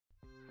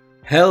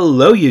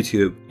Hello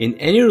YouTube! In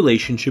any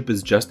relationship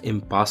it's just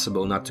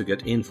impossible not to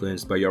get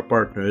influenced by your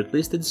partner, at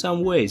least in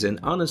some ways, and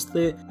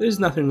honestly, there's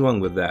nothing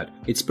wrong with that.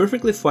 It's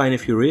perfectly fine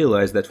if you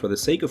realize that for the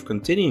sake of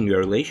continuing your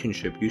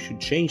relationship you should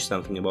change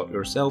something about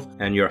yourself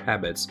and your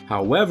habits.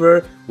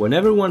 However,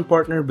 whenever one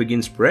partner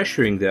begins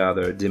pressuring the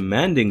other,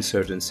 demanding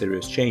certain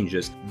serious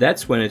changes,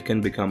 that's when it can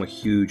become a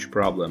huge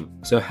problem.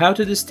 So how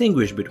to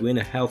distinguish between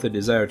a healthy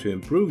desire to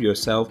improve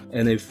yourself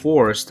and a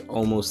forced,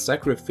 almost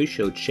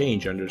sacrificial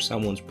change under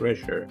someone's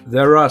pressure?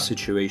 There are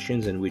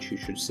situations in which you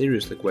should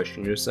seriously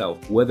question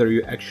yourself whether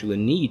you actually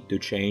need to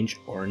change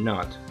or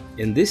not.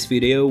 In this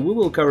video, we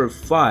will cover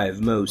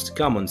 5 most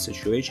common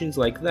situations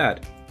like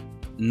that.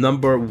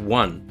 Number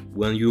 1.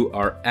 When you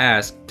are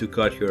asked to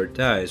cut your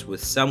ties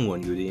with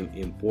someone you deem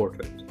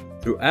important.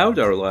 Throughout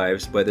our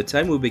lives, by the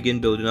time we begin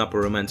building up a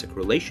romantic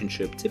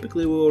relationship,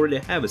 typically we already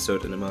have a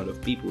certain amount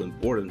of people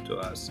important to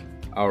us.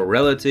 Our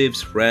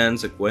relatives,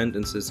 friends,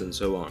 acquaintances, and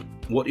so on.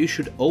 What you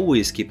should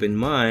always keep in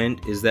mind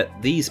is that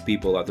these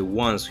people are the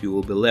ones you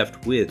will be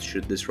left with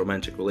should this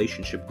romantic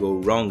relationship go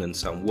wrong in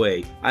some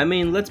way. I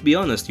mean, let's be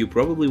honest, you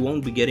probably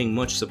won't be getting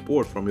much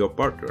support from your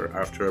partner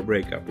after a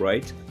breakup,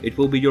 right? It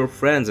will be your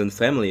friends and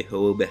family who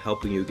will be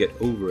helping you get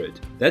over it.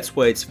 That's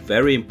why it's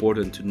very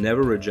important to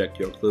never reject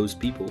your close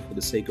people for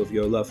the sake of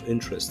your love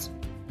interests.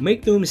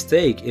 Make no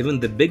mistake, even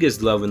the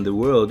biggest love in the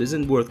world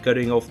isn't worth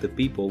cutting off the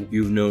people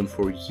you've known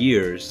for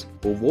years,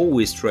 who've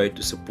always tried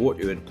to support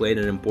you and played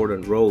an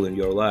important role in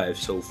your life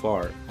so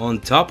far. On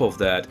top of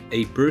that,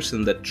 a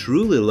person that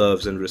truly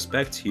loves and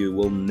respects you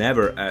will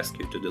never ask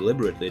you to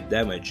deliberately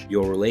damage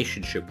your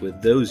relationship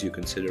with those you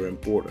consider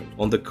important.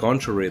 On the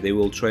contrary, they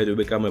will try to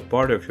become a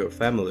part of your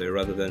family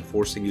rather than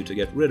forcing you to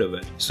get rid of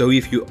it. So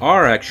if you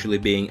are actually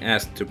being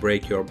asked to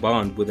break your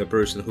bond with a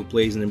person who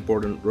plays an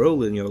important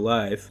role in your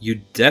life,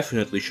 you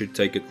definitely should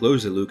take a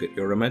closer look at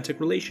your romantic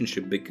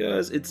relationship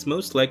because it's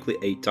most likely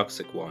a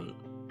toxic one.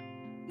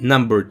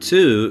 Number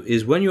 2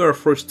 is when you are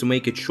forced to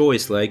make a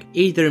choice like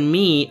either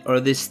me or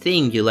this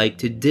thing you like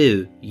to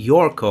do,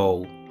 your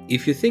call.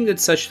 If you think that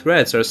such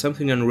threats are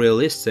something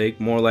unrealistic,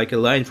 more like a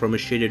line from a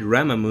shitty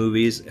drama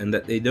movies, and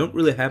that they don't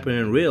really happen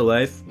in real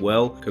life,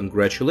 well,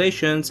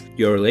 congratulations,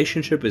 your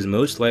relationship is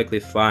most likely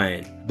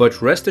fine.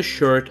 But rest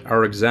assured,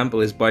 our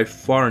example is by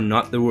far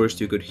not the worst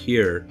you could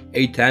hear.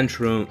 A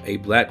tantrum, a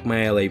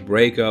blackmail, a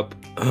breakup,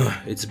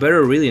 it's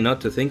better really not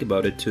to think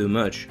about it too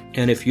much.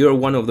 And if you're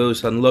one of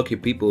those unlucky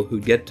people who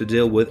get to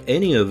deal with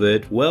any of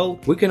it, well,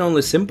 we can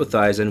only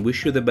sympathize and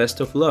wish you the best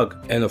of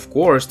luck. And of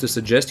course, to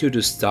suggest you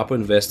to stop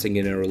investing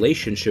in a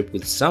relationship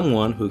with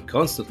someone who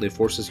constantly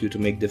forces you to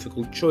make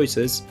difficult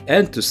choices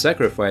and to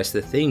sacrifice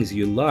the things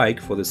you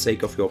like for the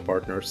sake of your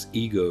partner's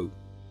ego.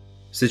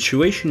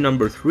 Situation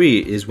number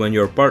 3 is when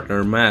your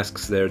partner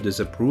masks their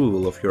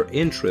disapproval of your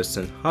interests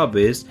and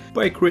hobbies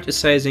by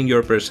criticizing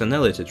your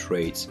personality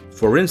traits.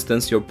 For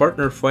instance, your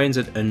partner finds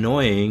it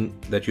annoying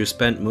that you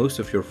spend most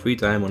of your free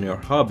time on your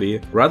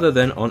hobby rather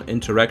than on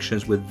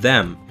interactions with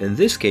them. In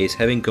this case,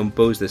 having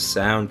composed a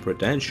sound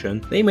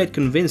pretension, they might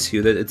convince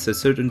you that it's a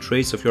certain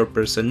traits of your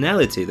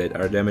personality that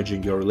are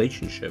damaging your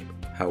relationship.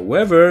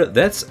 However,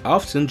 that's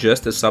often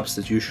just a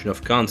substitution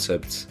of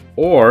concepts.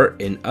 Or,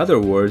 in other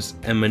words,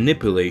 a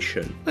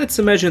manipulation. Let's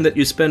imagine that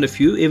you spend a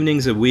few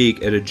evenings a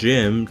week at a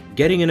gym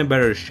getting in a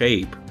better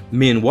shape.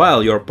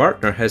 Meanwhile, your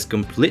partner has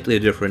completely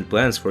different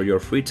plans for your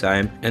free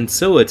time, and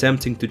so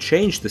attempting to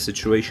change the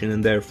situation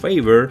in their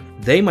favor,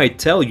 they might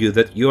tell you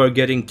that you are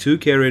getting too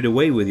carried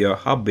away with your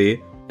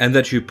hobby and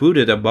that you put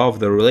it above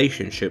the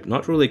relationship,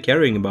 not really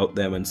caring about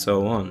them and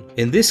so on.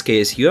 In this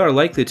case, you are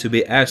likely to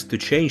be asked to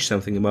change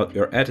something about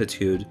your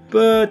attitude,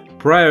 but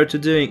prior to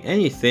doing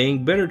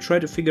anything, better try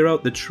to figure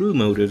out the true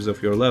motives of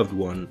your loved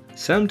one.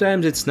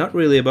 Sometimes it's not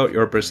really about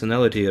your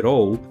personality at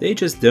all, they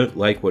just don't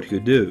like what you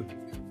do.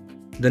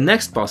 The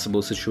next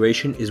possible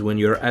situation is when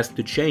you're asked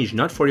to change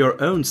not for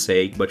your own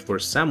sake, but for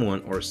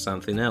someone or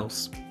something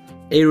else.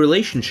 A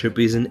relationship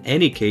is in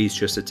any case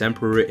just a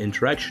temporary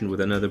interaction with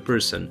another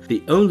person.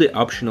 The only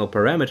optional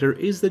parameter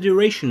is the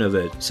duration of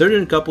it.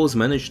 Certain couples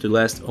manage to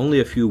last only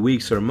a few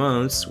weeks or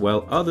months,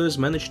 while others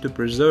manage to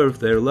preserve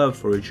their love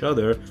for each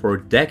other for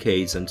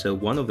decades until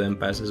one of them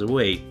passes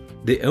away.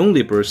 The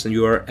only person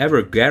you are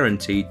ever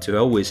guaranteed to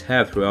always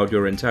have throughout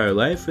your entire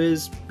life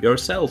is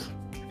yourself.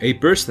 A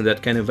person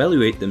that can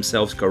evaluate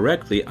themselves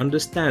correctly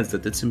understands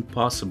that it's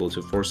impossible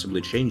to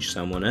forcibly change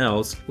someone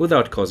else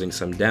without causing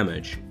some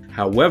damage.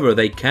 However,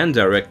 they can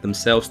direct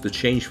themselves to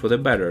change for the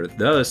better,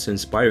 thus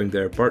inspiring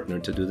their partner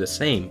to do the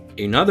same.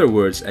 In other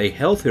words, a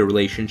healthy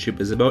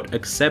relationship is about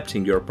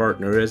accepting your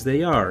partner as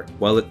they are,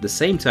 while at the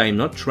same time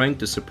not trying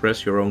to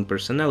suppress your own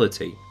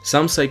personality.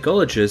 Some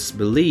psychologists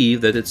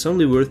believe that it's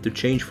only worth to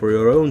change for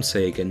your own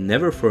sake and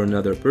never for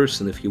another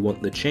person if you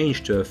want the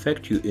change to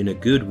affect you in a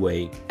good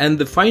way. And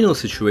the final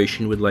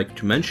situation we'd like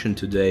to mention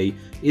today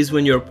is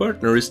when your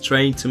partner is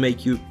trying to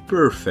make you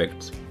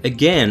perfect.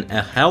 Again,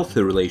 a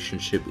healthy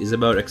relationship is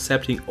about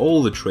accepting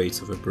all the traits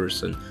of a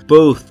person,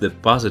 both the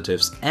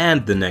positives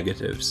and the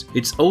negatives.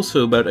 It's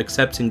also about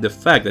accepting the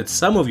fact that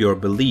some of your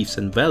beliefs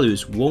and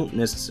values won't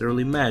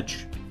necessarily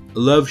match.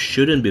 Love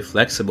shouldn't be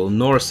flexible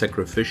nor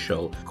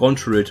sacrificial,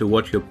 contrary to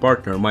what your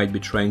partner might be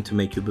trying to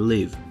make you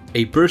believe.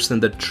 A person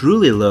that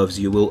truly loves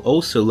you will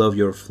also love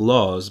your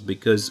flaws,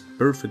 because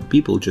perfect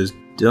people just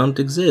don't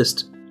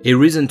exist. A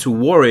reason to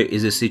worry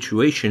is a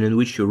situation in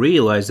which you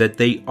realize that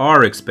they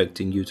are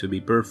expecting you to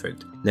be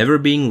perfect. Never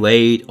being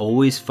late,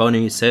 always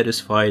funny,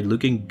 satisfied,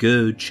 looking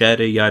good,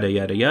 chatty, yada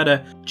yada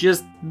yada.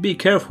 Just be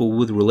careful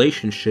with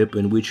relationship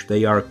in which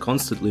they are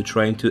constantly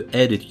trying to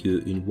edit you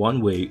in one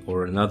way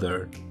or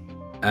another.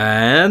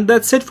 And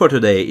that's it for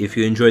today. If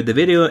you enjoyed the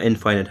video and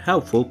find it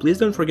helpful, please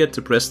don't forget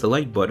to press the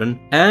like button.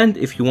 And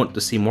if you want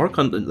to see more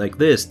content like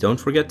this, don't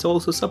forget to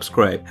also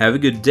subscribe. Have a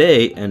good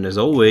day, and as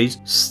always,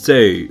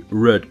 stay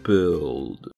red-pilled.